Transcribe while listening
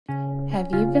Have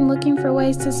you been looking for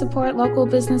ways to support local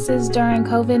businesses during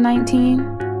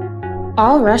COVID-19?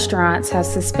 All restaurants have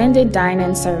suspended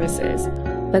dine-in services,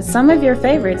 but some of your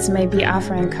favorites may be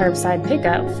offering curbside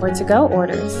pickup for to-go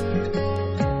orders.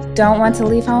 Don't want to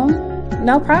leave home?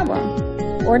 No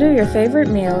problem. Order your favorite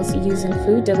meals using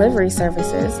food delivery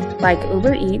services like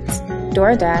Uber Eats,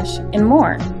 DoorDash, and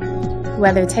more.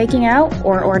 Whether taking out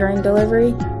or ordering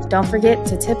delivery, don't forget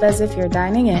to tip as if you're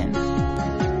dining in.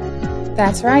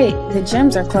 That's right, the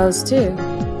gyms are closed too.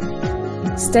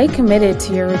 Stay committed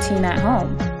to your routine at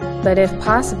home, but if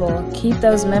possible, keep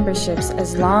those memberships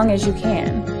as long as you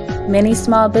can. Many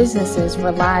small businesses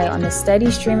rely on the steady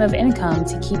stream of income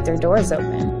to keep their doors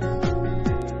open.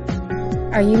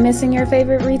 Are you missing your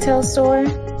favorite retail store?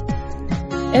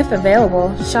 If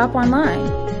available, shop online.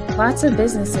 Lots of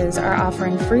businesses are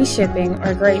offering free shipping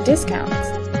or great discounts.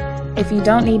 If you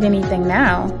don't need anything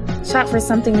now, shop for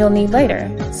something you'll need later,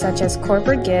 such as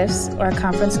corporate gifts or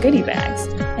conference goodie bags,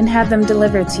 and have them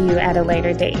delivered to you at a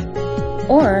later date.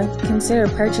 Or consider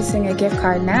purchasing a gift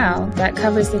card now that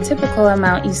covers the typical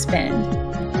amount you spend.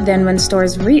 Then when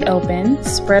stores reopen,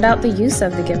 spread out the use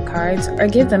of the gift cards or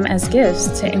give them as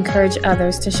gifts to encourage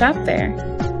others to shop there.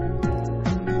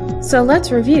 So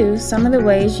let's review some of the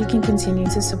ways you can continue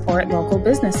to support local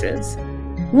businesses.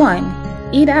 1.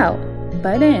 Eat out,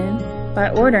 butt in, by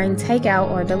ordering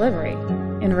takeout or delivery,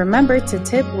 and remember to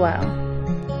tip well.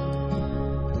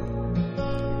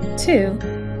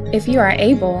 2. If you are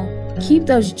able, keep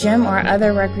those gym or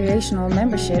other recreational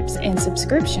memberships and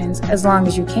subscriptions as long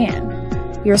as you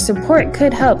can. Your support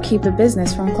could help keep a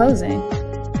business from closing.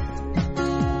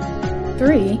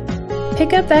 3.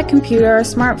 Pick up that computer or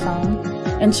smartphone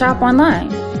and shop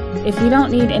online. If you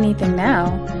don't need anything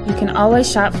now, you can always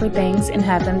shop for things and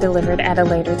have them delivered at a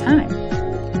later time.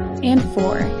 And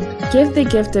 4. Give the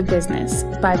gift of business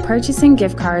by purchasing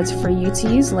gift cards for you to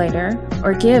use later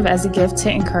or give as a gift to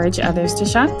encourage others to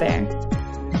shop there.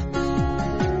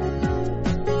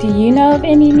 Do you know of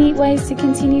any neat ways to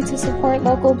continue to support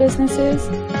local businesses?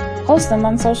 Post them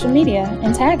on social media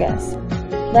and tag us.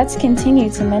 Let's continue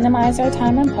to minimize our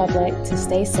time in public to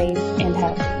stay safe and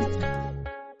healthy.